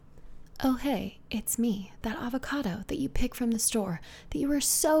Oh hey, it's me, that avocado that you pick from the store that you were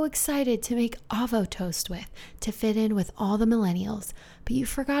so excited to make avo toast with to fit in with all the millennials, but you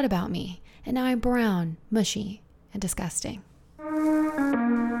forgot about me, and now I'm brown, mushy, and disgusting.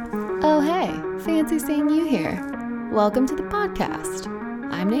 Oh hey, fancy seeing you here. Welcome to the podcast.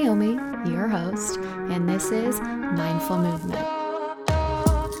 I'm Naomi, your host, and this is Mindful Movement.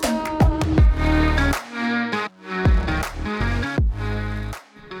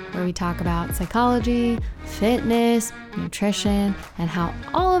 Where we talk about psychology, fitness, nutrition, and how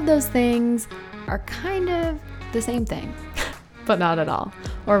all of those things are kind of the same thing, but not at all,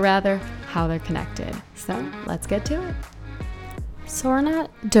 or rather, how they're connected. So let's get to it. So we're not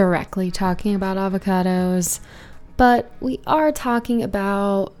directly talking about avocados, but we are talking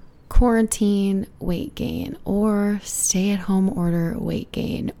about quarantine weight gain or stay-at-home order weight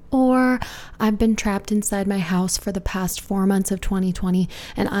gain, or I've been trapped inside my house for the past 4 months of 2020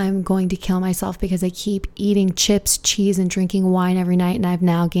 and I'm going to kill myself because I keep eating chips, cheese, and drinking wine every night, and I've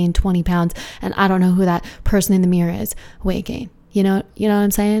now gained 20 pounds and I don't know who that person in the mirror is. Weight gain. You know what I'm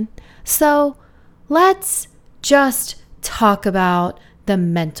saying? So let's just talk about the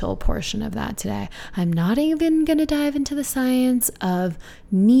mental portion of that today. I'm not even going to dive into the science of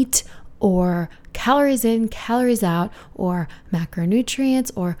NEAT or calories in, calories out, or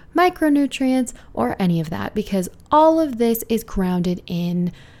macronutrients or micronutrients or any of that, because all of this is grounded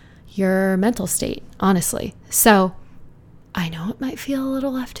in your mental state, honestly. So I know it might feel a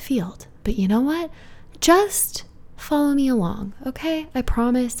little left field, but you know what? Just follow me along, okay? I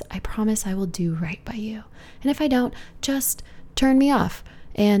promise I will do right by you. And if I don't, just turn me off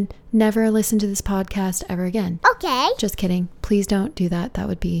and never listen to this podcast ever again. Okay. Just kidding. Please don't do that. That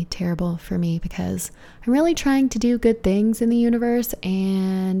would be terrible for me because I'm really trying to do good things in the universe,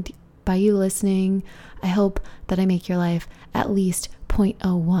 and by you listening, I hope that I make your life at least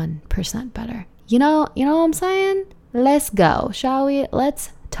 0.01% better. You know what I'm saying? Let's go, shall we?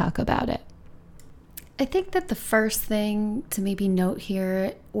 Let's talk about it. I think that the first thing to maybe note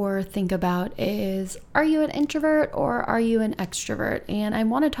here or think about is, are you an introvert or are you an extrovert? And I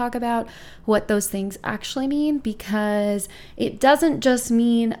want to talk about what those things actually mean, because it doesn't just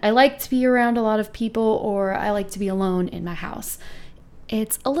mean I like to be around a lot of people or I like to be alone in my house.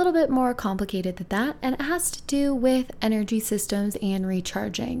 It's a little bit more complicated than that, and it has to do with energy systems and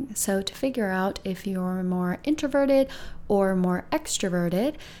recharging. So to figure out if you're more introverted or more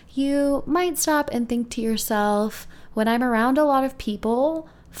extroverted, you might stop and think to yourself, when I'm around a lot of people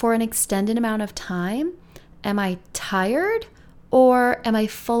for an extended amount of time, am I tired or am I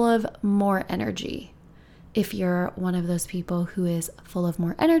full of more energy? If you're one of those people who is full of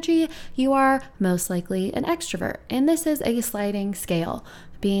more energy, you are most likely an extrovert. And this is a sliding scale.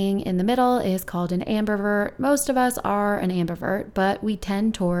 Being in the middle is called an ambivert. Most of us are an ambivert, but we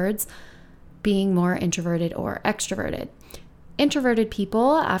tend towards being more introverted or extroverted. Introverted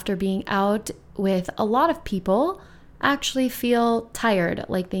people, after being out with a lot of people, actually feel tired,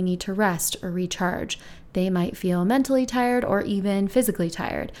 like they need to rest or recharge. They might feel mentally tired or even physically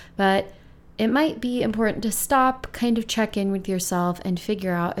tired, but it might be important to stop, kind of check in with yourself and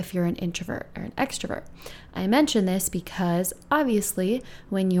figure out if you're an introvert or an extrovert. I mention this because obviously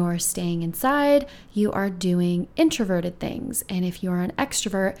when you're staying inside, you are doing introverted things. And if you're an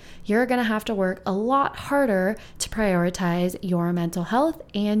extrovert, you're going to have to work a lot harder to prioritize your mental health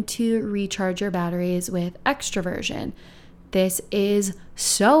and to recharge your batteries with extroversion. This is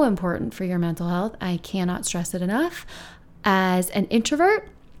so important for your mental health. I cannot stress it enough. As an introvert,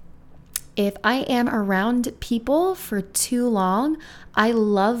 if I am around people for too long, I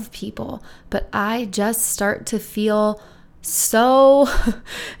love people, but I just start to feel so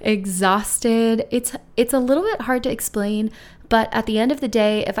exhausted. It's a little bit hard to explain, but at the end of the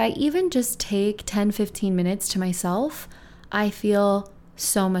day, if I even just take 10-15 minutes to myself, I feel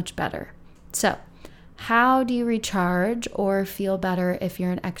so much better. So, how do you recharge or feel better if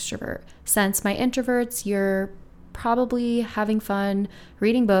you're an extrovert? Since my introverts, you're probably having fun,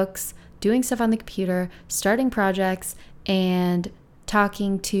 reading books, doing stuff on the computer, starting projects, and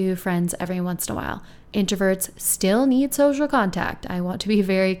talking to friends every once in a while. Introverts still need social contact. I want to be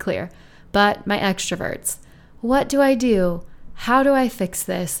very clear. But my extroverts, what do I do? How do I fix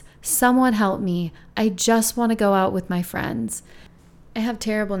this? Someone help me. I just want to go out with my friends. I have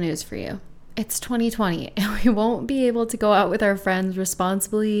terrible news for you. It's 2020 and we won't be able to go out with our friends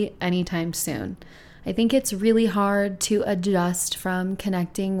responsibly anytime soon. I think it's really hard to adjust from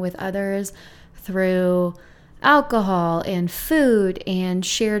connecting with others through alcohol and food and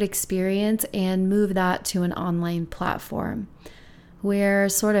shared experience and move that to an online platform. We're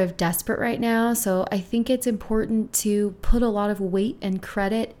sort of desperate right now, so I think it's important to put a lot of weight and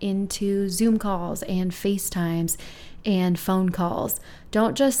credit into Zoom calls and FaceTimes and phone calls.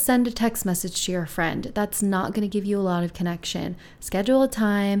 Don't just send a text message to your friend. That's not going to give you a lot of connection. Schedule a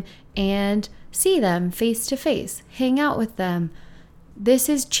time and see them face to face. Hang out with them. This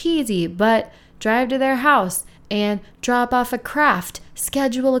is cheesy, but drive to their house and drop off a craft.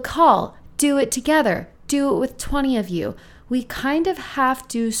 Schedule a call. Do it together. Do it with 20 of you. We kind of have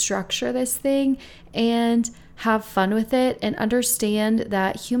to structure this thing and have fun with it and understand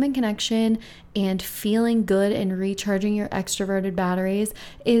that human connection and feeling good and recharging your extroverted batteries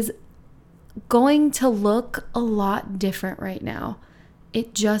is going to look a lot different right now.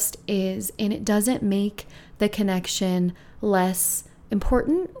 It just is. And it doesn't make the connection less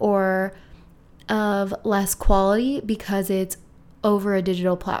important or of less quality because it's over a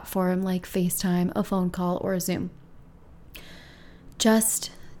digital platform like FaceTime, a phone call, or a Zoom. Just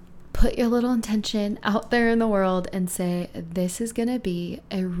put your little intention out there in the world and say, this is going to be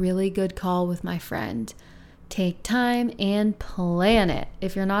a really good call with my friend. Take time and plan it.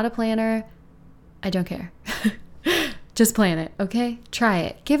 If you're not a planner, I don't care. Just plan it, okay? Try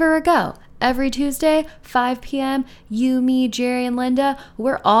it. Give her a go. Every Tuesday, 5 p.m., you, me, Jerry, and Linda,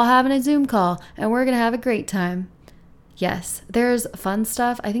 we're all having a Zoom call, and we're going to have a great time. Yes, there's fun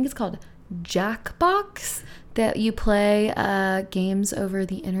stuff. I think it's called Jackbox, that you play games over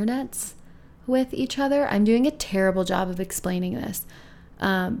the internet with each other. I'm doing a terrible job of explaining this.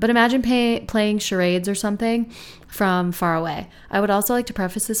 But imagine playing charades or something from far away. I would also like to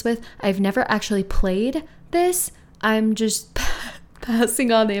preface this with, I've never actually played this. I'm just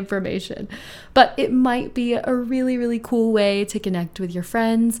passing on the information. But it might be a really, really cool way to connect with your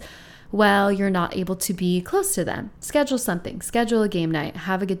friends while you're not able to be close to them. Schedule something. Schedule a game night.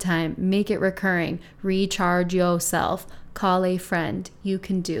 Have a good time. Make it recurring. Recharge yourself. Call a friend. You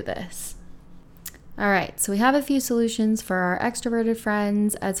can do this. All right, so we have a few solutions for our extroverted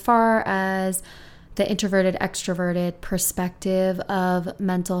friends as far as the introverted, extroverted perspective of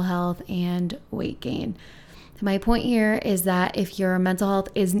mental health and weight gain. My point here is that if your mental health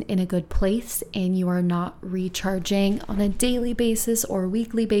isn't in a good place and you are not recharging on a daily basis or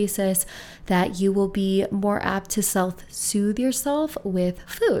weekly basis, that you will be more apt to self-soothe yourself with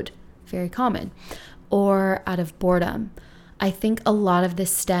food, very common, or out of boredom. I think a lot of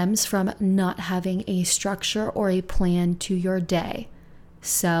this stems from not having a structure or a plan to your day.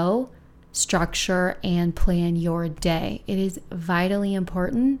 So, structure and plan your day. It is vitally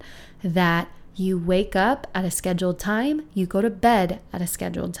important that you wake up at a scheduled time, you go to bed at a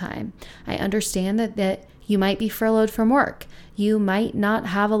scheduled time. I understand that you might be furloughed from work. You might not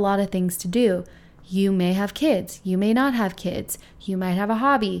have a lot of things to do. You may have kids. You may not have kids. You might have a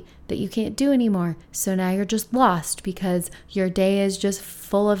hobby that you can't do anymore. So now you're just lost because your day is just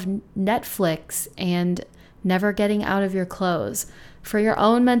full of Netflix and never getting out of your clothes. For your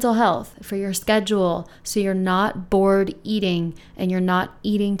own mental health, for your schedule, so you're not bored eating and you're not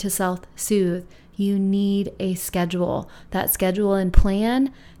eating to self-soothe, you need a schedule. That schedule and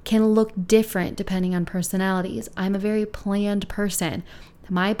plan can look different depending on personalities. I'm a very planned person.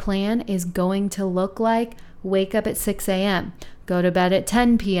 My plan is going to look like wake up at 6 a.m., go to bed at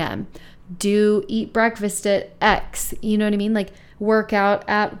 10 p.m., eat breakfast at X, you know what I mean? Like work out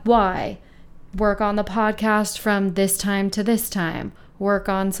at Y. Work on the podcast from this time to this time. Work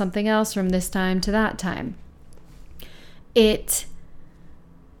on something else from this time to that time. It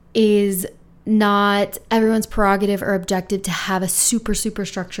is not everyone's prerogative or objective to have a super, super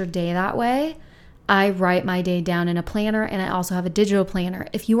structured day that way. I write my day down in a planner and I also have a digital planner.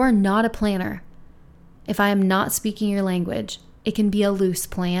 If you are not a planner, if I am not speaking your language, it can be a loose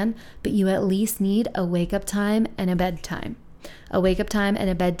plan, but you at least need a wake up time and a bedtime. A wake-up time and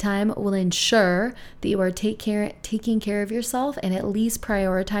a bedtime will ensure that you are taking care of yourself and at least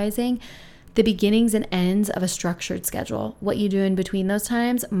prioritizing the beginnings and ends of a structured schedule. What you do in between those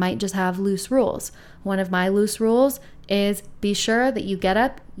times might just have loose rules. One of my loose rules is be sure that you get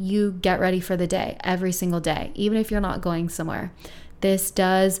up, you get ready for the day every single day, even if you're not going somewhere. This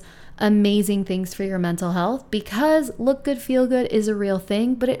does amazing things for your mental health because look good, feel good is a real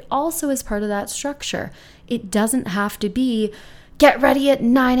thing, but it also is part of that structure. It doesn't have to be get ready at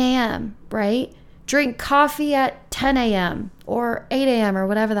 9 a.m., right? Drink coffee at 10 a.m. or 8 a.m. or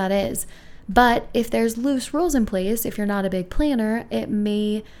whatever that is. But if there's loose rules in place, if you're not a big planner, it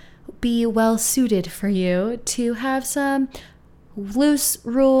may be well suited for you to have some loose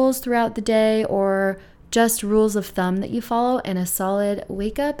rules throughout the day or just rules of thumb that you follow and a solid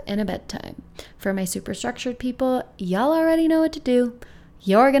wake up and a bedtime. For my super structured people, y'all already know what to do.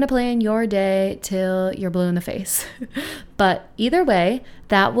 you're going to plan your day till you're blue in the face. But either way,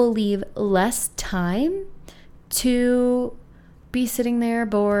 that will leave less time to be sitting there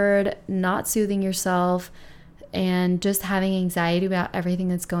bored, not soothing yourself, and just having anxiety about everything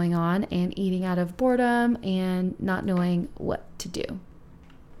that's going on and eating out of boredom and not knowing what to do.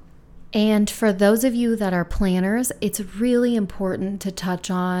 And for those of you that are planners, it's really important to touch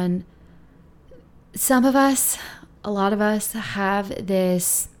on a lot of us have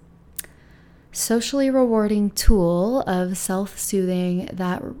this socially rewarding tool of self-soothing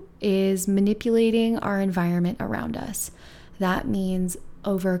that is manipulating our environment around us. That means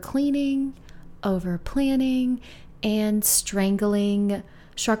over cleaning, over planning, and strangling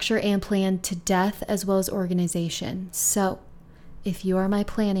structure and plan to death, as well as organization. So if you are my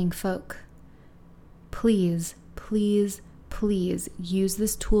planning folk, please, please, please use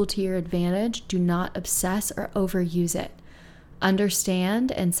this tool to your advantage. Do not obsess or overuse it.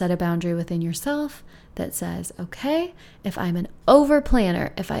 Understand and set a boundary within yourself that says, okay, if I'm an over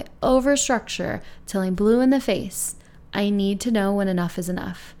planner, if I over structure till I'm blue in the face, I need to know when enough is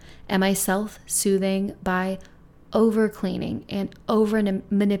enough. Am I self-soothing by over cleaning and over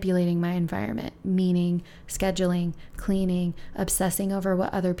manipulating my environment, meaning scheduling, cleaning, obsessing over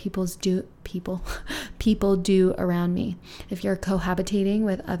what other people do around me? If you're cohabitating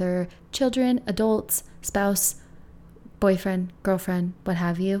with other children, adults, spouse, boyfriend, girlfriend, what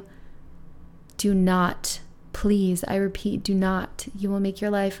have you, do not, please, I repeat, do not. You will make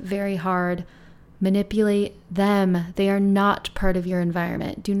your life very hard. Manipulate them. They are not part of your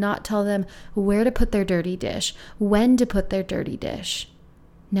environment. Do not tell them where to put their dirty dish, when to put their dirty dish.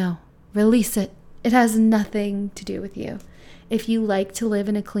 No, release it. It has nothing to do with you. If you like to live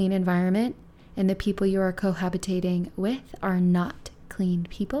in a clean environment and the people you are cohabitating with are not clean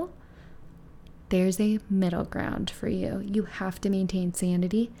people, there's a middle ground for you. You have to maintain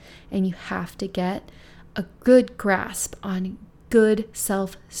sanity and you have to get a good grasp on good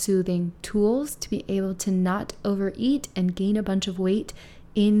self-soothing tools to be able to not overeat and gain a bunch of weight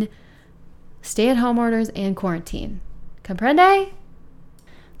in stay-at-home orders and quarantine. Comprende?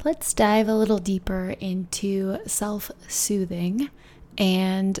 Let's dive a little deeper into self-soothing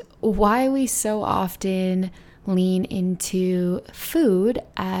and why we so often lean into food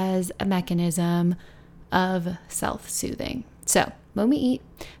as a mechanism of self-soothing. So when we eat,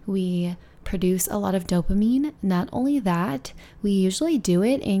 we produce a lot of dopamine. Not only that, we usually do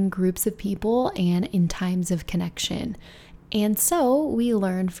it in groups of people and in times of connection. And so we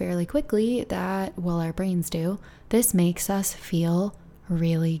learn fairly quickly that, well, our brains do, this makes us feel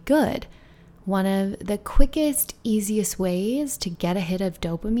really good. One of the quickest, easiest ways to get a hit of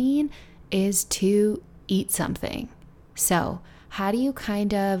dopamine is to eat something. So how do you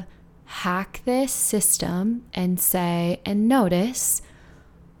kind of hack this system and say and notice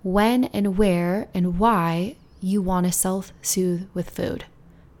when and where and why you want to self-soothe with food?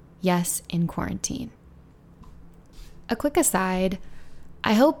 Yes, in quarantine. A quick aside,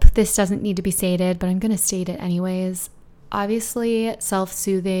 I hope this doesn't need to be stated, but I'm going to state it anyways. Obviously,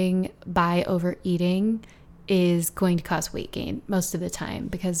 self-soothing by overeating is going to cause weight gain most of the time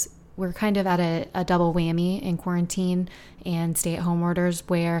because we're kind of at a double whammy in quarantine and stay-at-home orders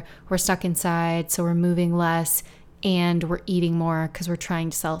where we're stuck inside, so we're moving less and we're eating more because we're trying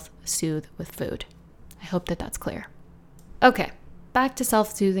to self-soothe with food. I hope that that's clear. Okay, back to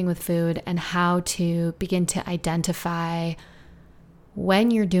self-soothing with food and how to begin to identify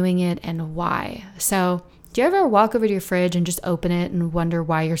when you're doing it and why. So, do you ever walk over to your fridge and just open it and wonder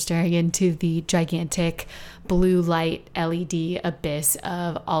why you're staring into the gigantic blue light LED abyss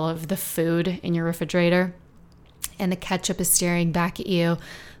of all of the food in your refrigerator? And the ketchup is staring back at you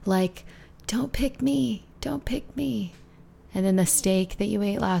like, don't pick me. Don't pick me. And then the steak that you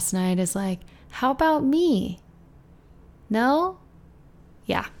ate last night is like, how about me? No?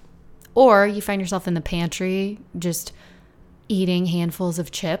 Yeah. Or you find yourself in the pantry just eating handfuls of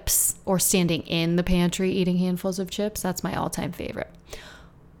chips or standing in the pantry eating handfuls of chips. That's my all-time favorite.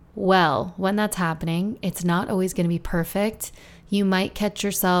 Well, when that's happening, it's not always going to be perfect. You might catch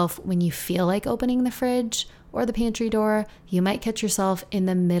yourself when you feel like opening the fridge or the pantry door. You might catch yourself in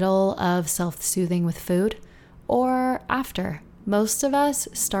the middle of self-soothing with food or after. Most of us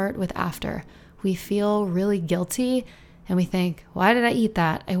start with after. We feel really guilty and we think, why did I eat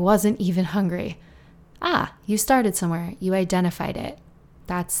that? I wasn't even hungry. You started somewhere. You identified it.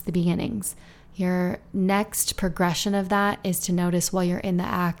 That's the beginnings. Your next progression of that is to notice while you're in the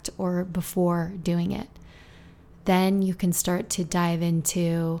act or before doing it. Then you can start to dive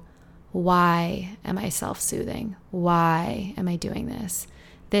into, why am I self-soothing? Why am I doing this?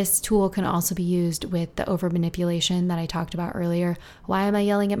 This tool can also be used with the over manipulation that I talked about earlier. Why am I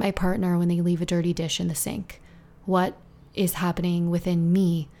yelling at my partner when they leave a dirty dish in the sink? What is happening within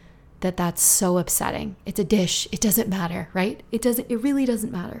me that's so upsetting? It's a dish. It doesn't matter, right? It really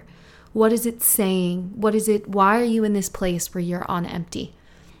doesn't matter. What is it saying? Why are you in this place where you're on empty?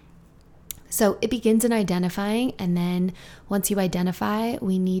 So it begins in identifying, and then once you identify,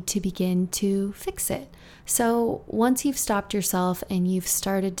 we need to begin to fix it. So once you've stopped yourself and you've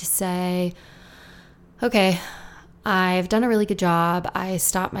started to say, okay, I've done a really good job. I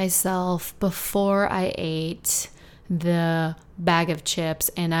stopped myself before I ate the bag of chips,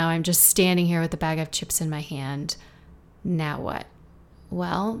 and now I'm just standing here with the bag of chips in my hand. Now what?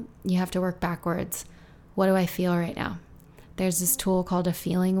 Well, you have to work backwards. What do I feel right now? There's this tool called a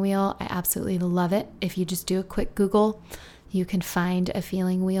feeling wheel. I absolutely love it. If you just do a quick Google, you can find a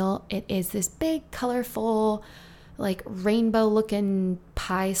feeling wheel. It is this big, colorful, like rainbow looking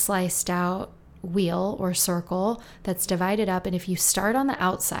pie sliced out wheel or circle that's divided up. And if you start on the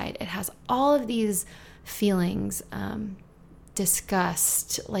outside, it has all of these feelings,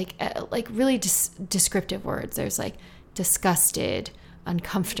 disgust, like really descriptive words. There's like disgusted,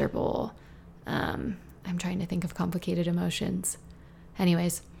 uncomfortable, I'm trying to think of complicated emotions.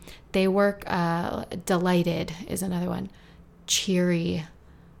 Anyways, they work, delighted is another one, cheery.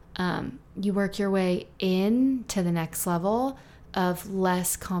 You work your way in to the next level of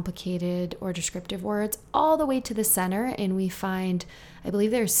less complicated or descriptive words all the way to the center. And we find, I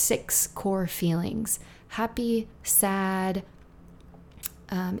believe there's 6 core feelings: happy, sad,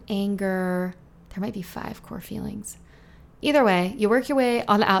 anger. There might be 5 core feelings. Either way, you work your way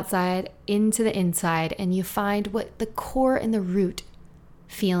on the outside into the inside, and you find what the core and the root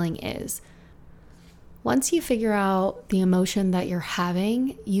feeling is. Once you figure out the emotion that you're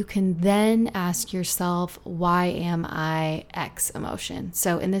having, you can then ask yourself, why am I X emotion?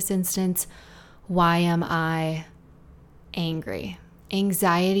 So in this instance, why am I angry?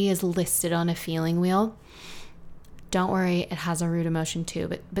 Anxiety is listed on a feeling wheel. Don't worry, it has a root emotion too,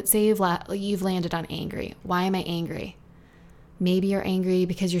 but say you've landed on angry. Why am I angry? Maybe you're angry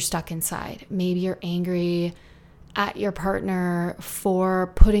because you're stuck inside. Maybe you're angry at your partner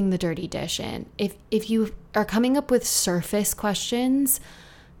for putting the dirty dish in. If you are coming up with surface questions,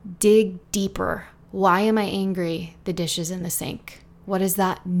 dig deeper. Why am I angry? The dish is in the sink. What does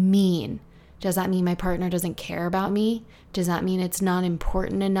that mean? Does that mean my partner doesn't care about me? Does that mean it's not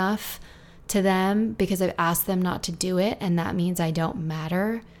important enough to them because I've asked them not to do it and that means I don't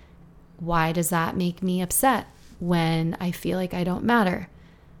matter? Why does that make me upset when I feel like I don't matter?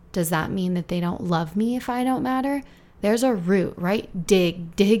 Does that mean that they don't love me if I don't matter? There's a root, right?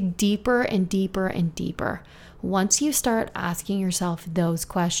 Dig deeper and deeper and deeper. Once you start asking yourself those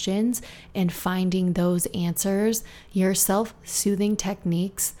questions and finding those answers, your self-soothing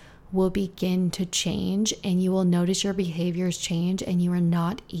techniques will begin to change, and you will notice your behaviors change, and you are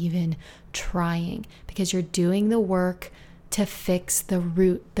not even trying because you're doing the work to fix the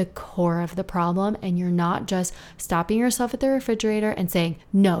root, the core of the problem, and you're not just stopping yourself at the refrigerator and saying,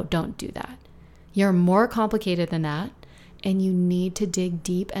 no, don't do that. You're more complicated than that, and you need to dig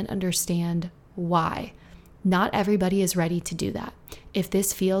deep and understand why. Not everybody is ready to do that. If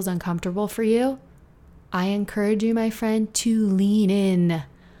this feels uncomfortable for you, I encourage you, my friend, to lean in.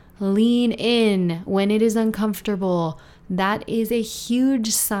 Lean in when it is uncomfortable. That is a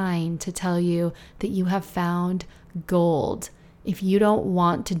huge sign to tell you that you have found gold. If you don't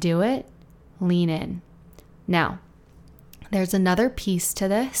want to do it, lean in. Now, there's another piece to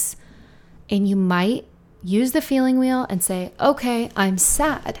this, and you might use the feeling wheel and say, okay, I'm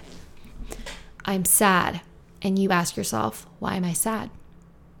sad. I'm sad. And you ask yourself, why am I sad?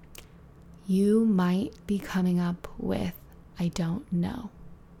 You might be coming up with, I don't know.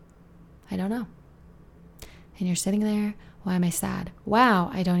 I don't know. And you're sitting there, why am I sad? Wow,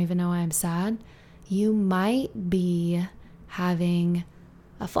 I don't even know why I'm sad. You might be having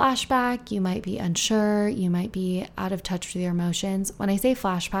a flashback. You might be unsure. You might be out of touch with your emotions. When I say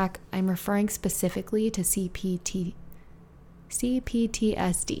flashback, I'm referring specifically to CPTSD,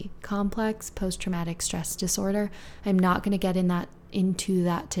 complex post-traumatic stress disorder. I'm not going to get into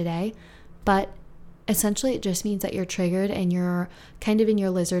that today, but essentially it just means that you're triggered and you're kind of in your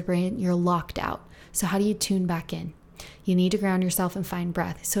lizard brain, you're locked out. So how do you tune back in? You need to ground yourself and find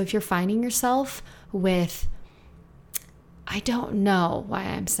breath. So if you're finding yourself with, I don't know why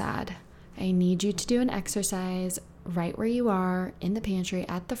I'm sad, I need you to do an exercise right where you are, in the pantry,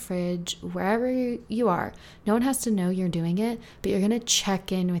 at the fridge, wherever you are. No one has to know you're doing it, but you're going to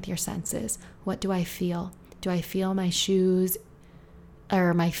check in with your senses. What do I feel? Do I feel my shoes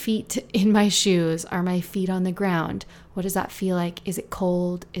Are my feet in my shoes? Are my feet on the ground? What does that feel like? Is it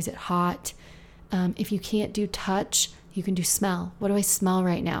cold? Is it hot? If you can't do touch, you can do smell. What do I smell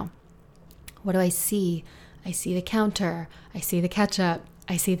right now? What do I see? I see the counter. I see the ketchup.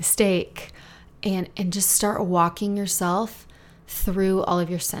 I see the steak. And just start walking yourself through all of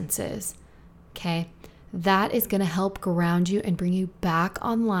your senses. Okay? That is going to help ground you and bring you back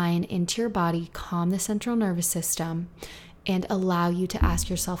online into your body, calm the central nervous system, and allow you to ask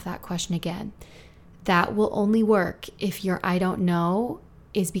yourself that question again. That will only work if your I don't know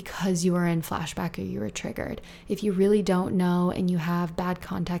is because you were in flashback or you were triggered. If you really don't know and you have bad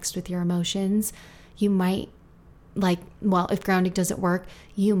context with your emotions, you might if grounding doesn't work,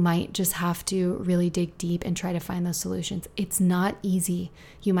 you might just have to really dig deep and try to find those solutions. It's not easy.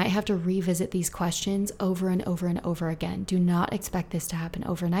 You might have to revisit these questions over and over and over again. Do not expect this to happen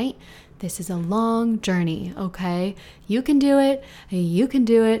overnight. This is a long journey, okay? You can do it. You can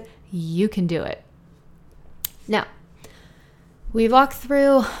do it. You can do it. Now, we've walked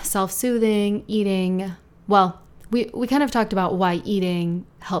through self-soothing, eating. Well, we kind of talked about why eating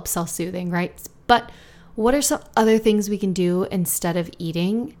helps self-soothing, right? But what are some other things we can do instead of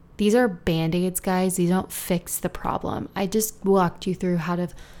eating? These are Band-Aids, guys. These don't fix the problem. I just walked you through how to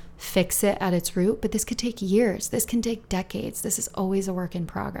fix it at its root, but this could take years. This can take decades. This is always a work in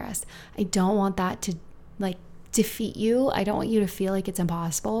progress. I don't want that to defeat you. I don't want you to feel like it's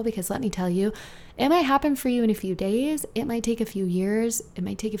impossible, because let me tell you, it might happen for you in a few days. It might take a few years. It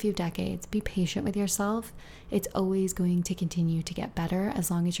might take a few decades. Be patient with yourself. It's always going to continue to get better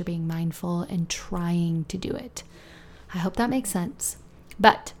as long as you're being mindful and trying to do it. I hope that makes sense.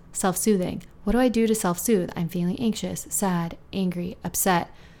 But self-soothing. What do I do to self-soothe? I'm feeling anxious, sad, angry,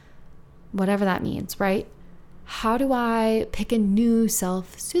 upset, whatever that means, right? How do I pick a new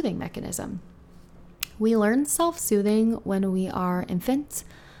self-soothing mechanism? We learn self-soothing when we are infants.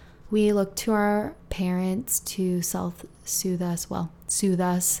 We look to our parents to soothe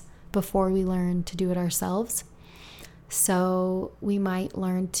us before we learn to do it ourselves. So we might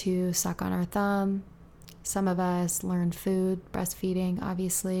learn to suck on our thumb. Some of us learn food, breastfeeding,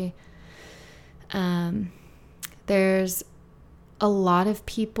 obviously. There's a lot of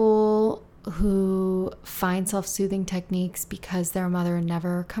people who find self-soothing techniques because their mother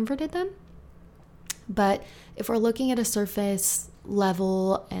never comforted them. But if we're looking at a surface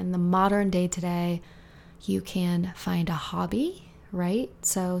level in the modern day today, you can find a hobby, right?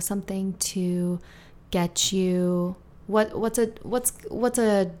 So something to get you what's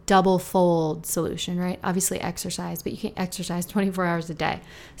a double fold solution, right? Obviously exercise, but you can't exercise 24 hours a day.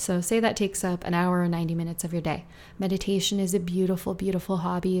 So say that takes up an hour or 90 minutes of your day. Meditation is a beautiful, beautiful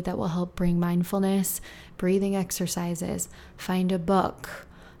hobby that will help bring mindfulness, breathing exercises, find a book,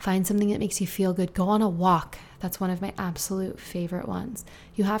 find something that makes you feel good, go on a walk. That's one of my absolute favorite ones.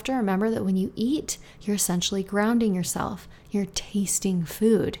 You have to remember that when you eat, you're essentially grounding yourself. You're tasting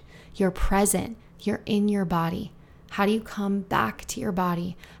food. You're present. You're in your body. How do you come back to your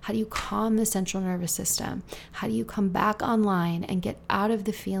body? How do you calm the central nervous system? How do you come back online and get out of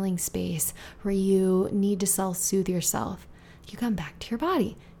the feeling space where you need to self-soothe yourself? You come back to your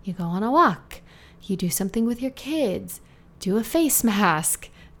body. You go on a walk. You do something with your kids. Do a face mask.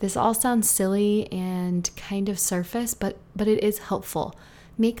 This all sounds silly and kind of surface, but it is helpful.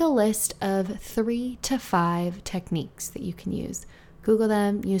 Make a list of 3 to 5 techniques that you can use. Google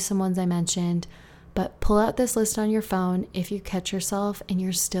them, use some ones I mentioned, but pull out this list on your phone if you catch yourself and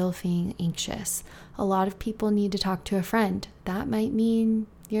you're still feeling anxious. A lot of people need to talk to a friend. That might mean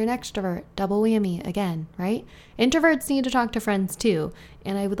you're an extrovert, double whammy again, right? Introverts need to talk to friends too.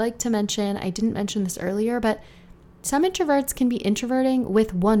 And I would like to mention, I didn't mention this earlier, but some introverts can be introverting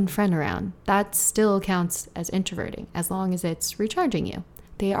with one friend around. That still counts as introverting as long as it's recharging you.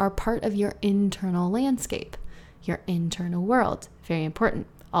 They are part of your internal landscape, your internal world. Very important.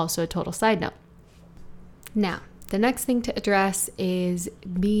 Also a total side note. Now, the next thing to address is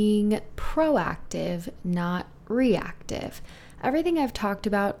being proactive, not reactive. Everything I've talked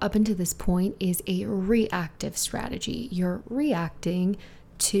about up until this point is a reactive strategy. You're reacting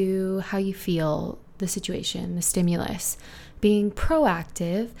to how you feel, the situation, the stimulus. Being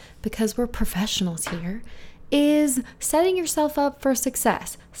proactive, because we're professionals here, is setting yourself up for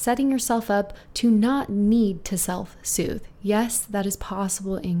success, setting yourself up to not need to self-soothe. Yes, that is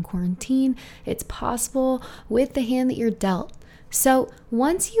possible in quarantine. It's possible with the hand that you're dealt. So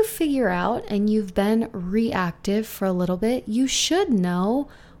once you figure out and you've been reactive for a little bit, you should know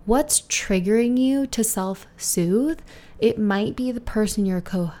what's triggering you to self-soothe. It might be the person you're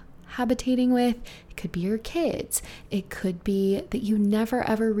cohabitating with. It could be your kids. It could be that you never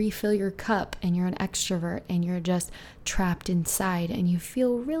ever refill your cup and you're an extrovert and you're just trapped inside and you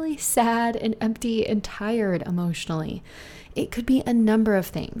feel really sad and empty and tired emotionally. It could be a number of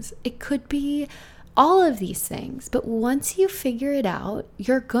things. It could be all of these things. But once you figure it out,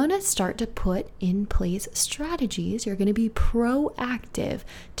 you're going to start to put in place strategies. You're going to be proactive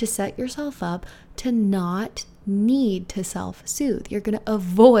to set yourself up to not need to self-soothe. You're going to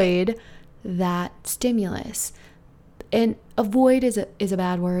avoid that stimulus. And avoid is a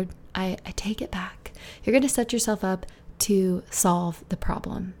bad word. I take it back. You're going to set yourself up to solve the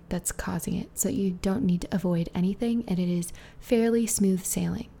problem that's causing it. So you don't need to avoid anything, and it is fairly smooth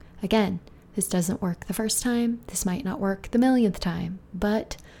sailing. Again, this doesn't work the first time. This might not work the millionth time,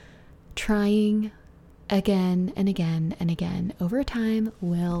 but trying again and again and again over time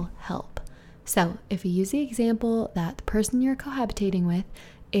will help. So if you use the example that the person you're cohabitating with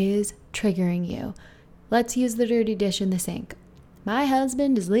is triggering you, let's use the dirty dish in the sink. My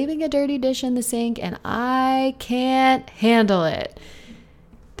husband is leaving a dirty dish in the sink and I can't handle it.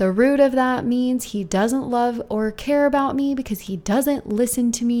 The root of that means he doesn't love or care about me because he doesn't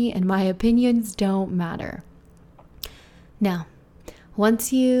listen to me and my opinions don't matter. Now,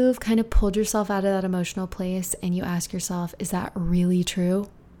 once you've kind of pulled yourself out of that emotional place and you ask yourself, is that really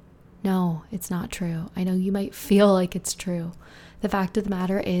true? No, it's not true. I know you might feel like it's true. The fact of the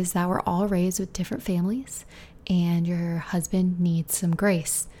matter is that we're all raised with different families and your husband needs some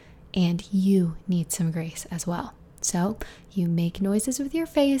grace and you need some grace as well. So you make noises with your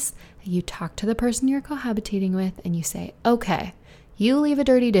face, you talk to the person you're cohabitating with, and you say, okay, you leave a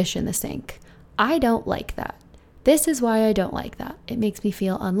dirty dish in the sink. I don't like that. This is why I don't like that. It makes me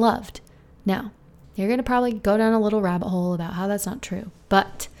feel unloved. Now, you're going to probably go down a little rabbit hole about how that's not true.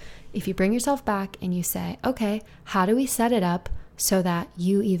 But if you bring yourself back and you say, okay, how do we set it up so that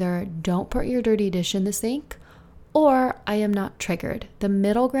you either don't put your dirty dish in the sink or I am not triggered? The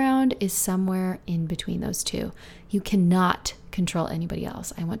middle ground is somewhere in between those two. You cannot control anybody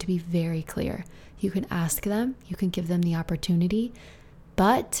else. I want to be very clear. You can ask them, you can give them the opportunity,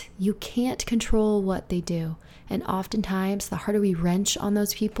 but you can't control what they do. And oftentimes, the harder we wrench on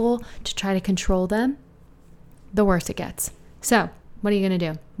those people to try to control them, the worse it gets. So, what are you going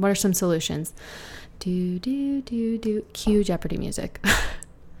to do? What are some solutions? Cue Jeopardy music.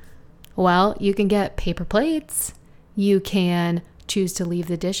 Well, you can get paper plates. You can choose to leave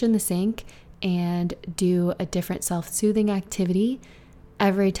the dish in the sink and do a different self-soothing activity.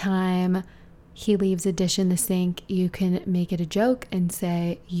 Every time he leaves a dish in the sink, you can make it a joke and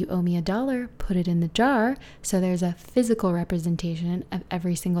say, you owe me $1, put it in the jar. So there's a physical representation of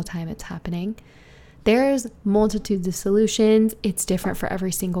every single time it's happening. There's multitudes of solutions. It's different for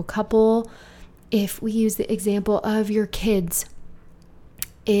every single couple. If we use the example of your kids,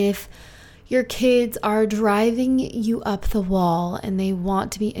 if your kids are driving you up the wall and they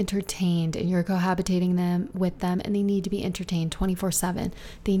want to be entertained and you're cohabitating with them and they need to be entertained 24/7.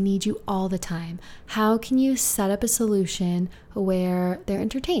 They need you all the time. How can you set up a solution where they're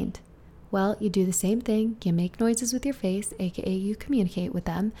entertained? Well, you do the same thing. You make noises with your face, aka you communicate with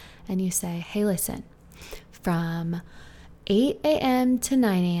them, and you say, hey, listen, from 8 a.m. to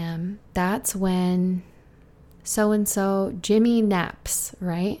 9 a.m., that's when so-and-so Jimmy naps,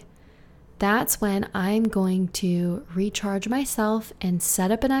 right? That's when I'm going to recharge myself and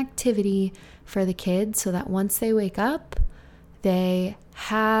set up an activity for the kids so that once they wake up, they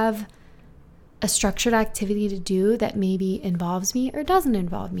have a structured activity to do that maybe involves me or doesn't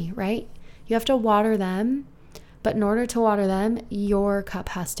involve me, right? You have to water them, but in order to water them, your cup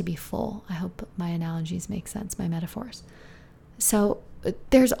has to be full. I hope my analogies make sense, my metaphors. So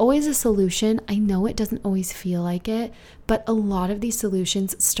there's always a solution. I know it doesn't always feel like it, but a lot of these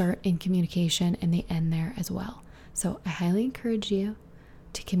solutions start in communication and they end there as well. So I highly encourage you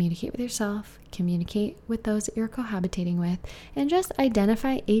to communicate with yourself, communicate with those that you're cohabitating with, and just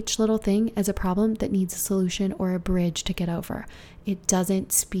identify each little thing as a problem that needs a solution or a bridge to get over. It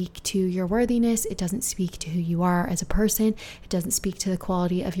doesn't speak to your worthiness. It doesn't speak to who you are as a person. It doesn't speak to the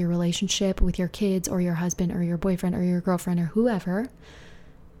quality of your relationship with your kids or your husband or your boyfriend or your girlfriend or whoever.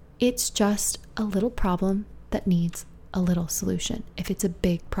 It's just a little problem that needs a little solution. If it's a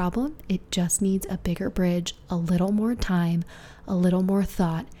big problem, it just needs a bigger bridge, a little more time, a little more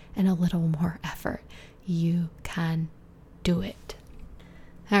thought, and a little more effort. You can do it.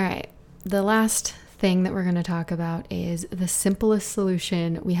 All right. The last thing that we're going to talk about is the simplest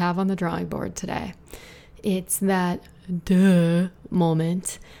solution we have on the drawing board today. It's that duh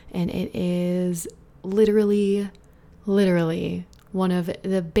moment, and it is literally one of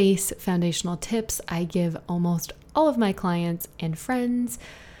the base foundational tips I give almost all of my clients and friends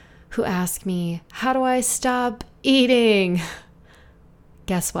who ask me, how do I stop eating?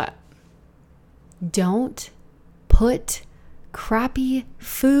 Guess what? Don't put crappy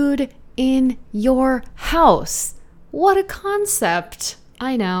food in your house. What a concept.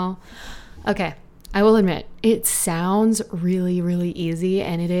 I know. Okay, I will admit, it sounds really, really easy,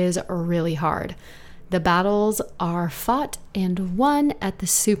 and it is really hard. The battles are fought and won at the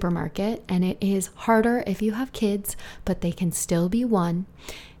supermarket, and it is harder if you have kids, but they can still be won.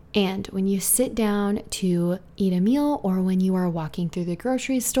 And when you sit down to eat a meal, or when you are walking through the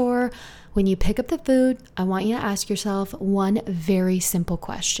grocery store, when you pick up the food, I want you to ask yourself one very simple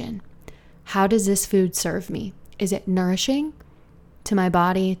question. How does this food serve me? Is it nourishing to my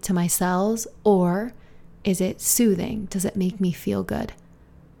body, to my cells, or is it soothing? Does it make me feel good?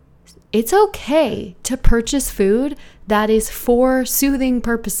 It's okay to purchase food that is for soothing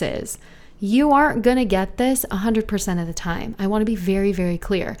purposes. You aren't going to get this 100% of the time. I want to be very, very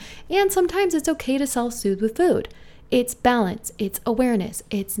clear. And sometimes it's okay to self-soothe with food. It's balance, it's awareness,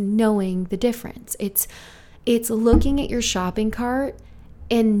 it's knowing the difference. It's looking at your shopping cart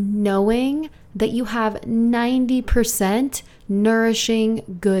and knowing that you have 90%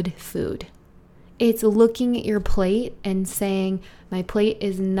 nourishing good food. It's looking at your plate and saying, my plate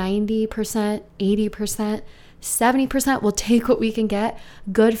is 90%, 80%, 70%. We'll take what we can get.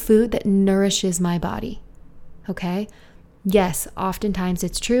 Good food that nourishes my body. Okay? Yes, oftentimes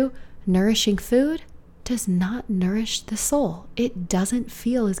it's true. Nourishing food does not nourish the soul. It doesn't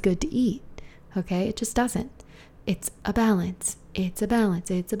feel as good to eat. Okay? It just doesn't. It's a balance. It's a balance.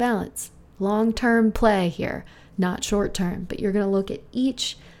 It's a balance. Long-term play here, not short-term. But you're going to look at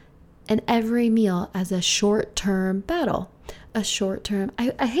each and every meal as a short-term battle. A short-term,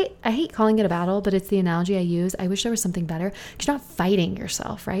 I hate calling it a battle, but it's the analogy I use. I wish there was something better, because you're not fighting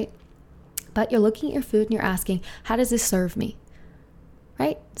yourself, right? But you're looking at your food and you're asking, how does this serve me?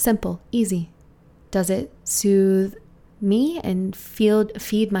 Right? Simple, easy. Does it soothe me and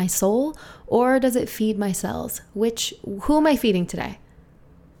feed my soul, or does it feed my cells? Who am I feeding today?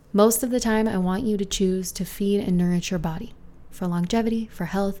 Most of the time, I want you to choose to feed and nourish your body. For longevity, for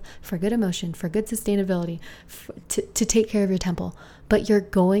health, for good emotion, for good sustainability, to take care of your temple. But you're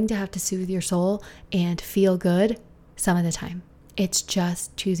going to have to soothe your soul and feel good some of the time. It's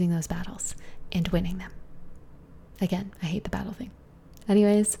just choosing those battles and winning them. Again, I hate the battle thing.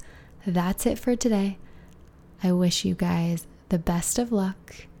 Anyways, that's it for today. I wish you guys the best of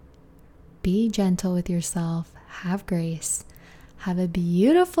luck. Be gentle with yourself. Have grace. Have a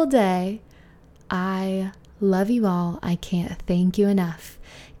beautiful day. I love you all. I can't thank you enough.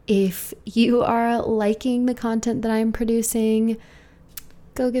 If you are liking the content that I'm producing,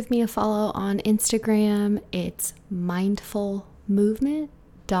 go give me a follow on Instagram. It's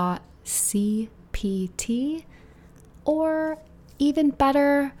mindfulmovement.cpt. Or even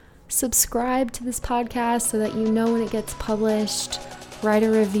better, subscribe to this podcast so that you know when it gets published. Write a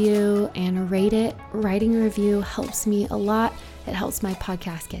review and rate it. Writing a review helps me a lot. It helps my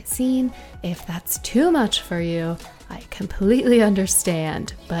podcast get seen. If that's too much for you, I completely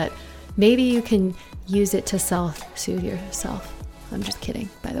understand, but maybe you can use it to self-soothe yourself. I'm just kidding,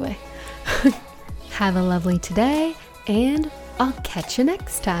 by the way. Have a lovely today, and I'll catch you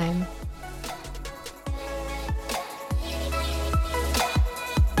next time.